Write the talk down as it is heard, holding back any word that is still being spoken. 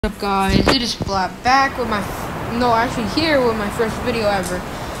What's up guys, it is Black back with my here with my first video ever.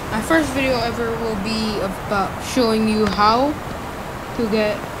 My first video ever will be about showing you how to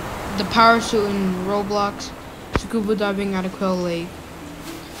get the power suit in Roblox scuba diving at a Quail Lake.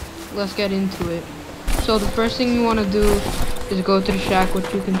 Let's get into it. So the first thing you want to do is go to the shack,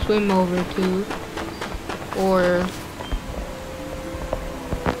 which you can swim over to, or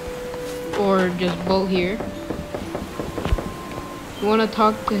just boat here. You want to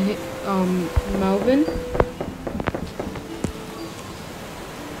talk to Melvin.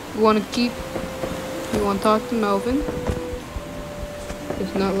 You want to talk to Melvin.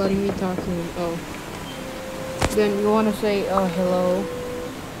 It's not letting me talk to him. Oh. Then you want to say, hello.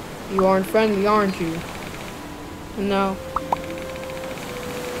 You aren't friendly, aren't you? And now,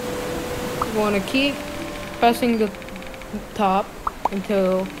 you want to keep pressing the top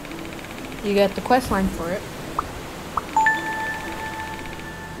until you get the quest line for it.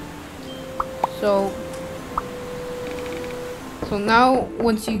 So now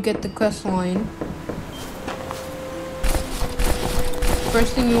once you get the quest line,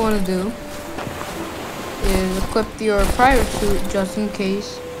 first thing you want to do is equip your pirate suit just in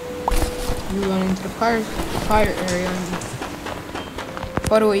case you run into the pirate area.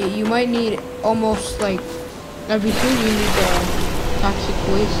 By the way, you might need almost like every suit. You need the toxic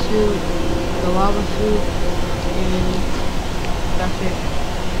waste suit, the lava suit, and that's it.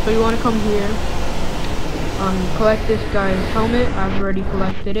 So you want to come here, collect this guy's helmet. I've already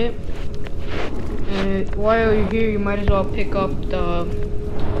collected it. And while you're here, you might as well pick up the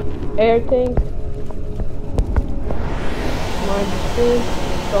air tank.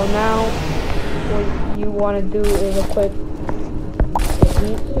 So now, what you want to do is equip the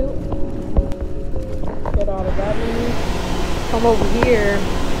heat suit. Get out of that menu. Come over here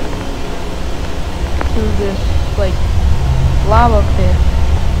to this like lava pit.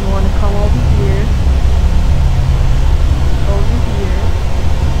 You want to come over here,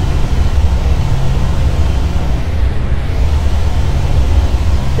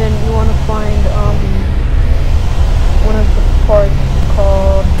 then you want to find one of the parts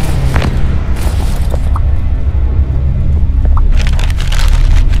called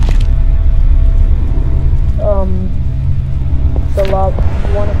the lava.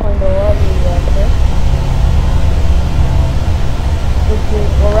 You want to find the lava reactor, which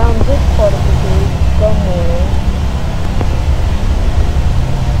is around this part of the cave somewhere.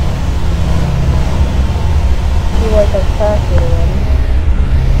 I feel like I've passed it already.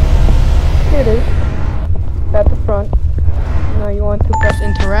 Here it is, at the front. Now you want to press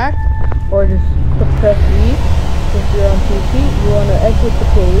interact, or just press E if you're on PC. You want to exit the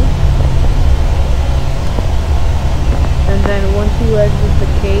cave, and then once you exit the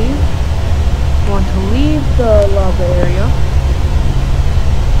cave, you want to leave the lava area.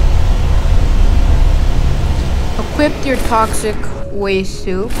 Equip your toxic waste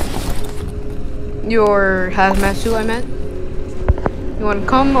suit, your hazmat suit I meant. You want to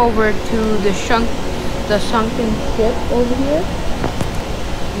come over to the sunken ship over here.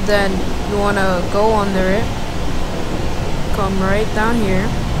 Then you want to go under it. Come right down here.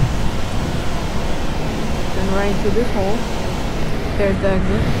 And right into this hole. There's the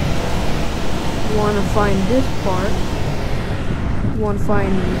exit. You want to find this part. You want to come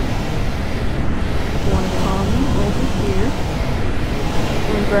over here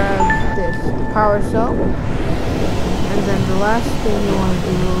and grab this power cell. And then the last thing you want to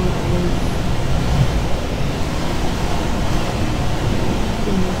do is,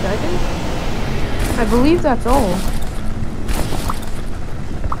 give me a second. I believe that's all.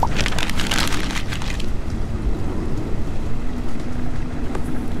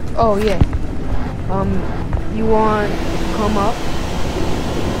 Oh yeah. You want to come up,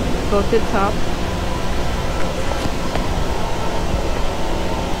 go to the top.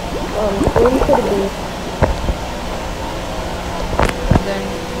 Swim to the beach. Then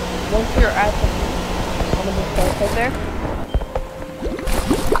once you're at the beach, I'm gonna just right there.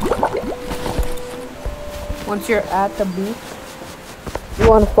 Once you're at the beach, you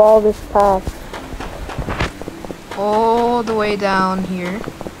want to follow this path all the way down here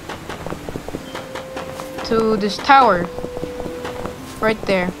to this tower right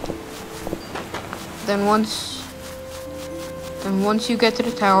there. Then once you get to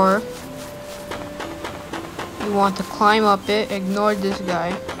the tower, you want to climb up it. Ignore this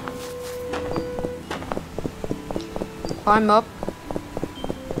guy. Climb up.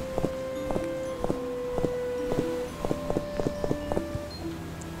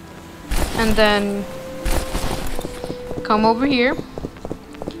 And then come over here.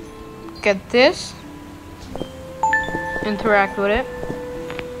 Get this. Interact with it.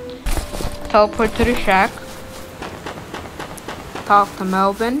 teleport to the shack. Talk to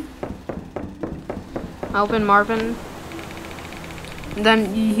Melvin, Marvin. And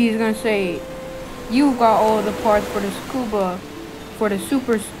then he's gonna say, "You got all the parts for the scuba, for the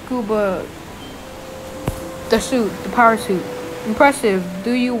super scuba, the suit, the power suit. Impressive.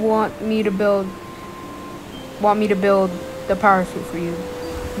 Do you want me to build the power suit for you?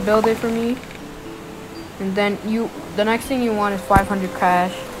 Build it for me." And then the next thing you want is 500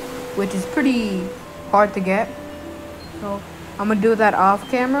 cash, which is pretty hard to get. So I'm gonna do that off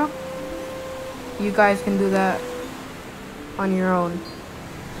camera. You guys can do that on your own.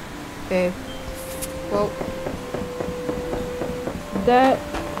 Okay. Well,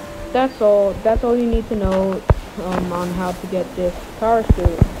 that's all. That's all you need to know on how to get this power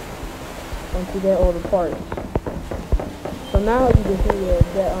suit once you get all the parts. So now you just need to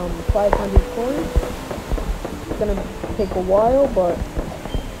get 500 coins. It's gonna take a while, but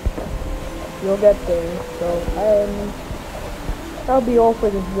you'll get there. So that'll be all for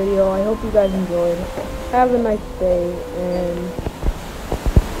this video. I hope you guys enjoyed. Have a nice day and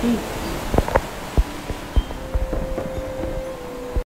peace.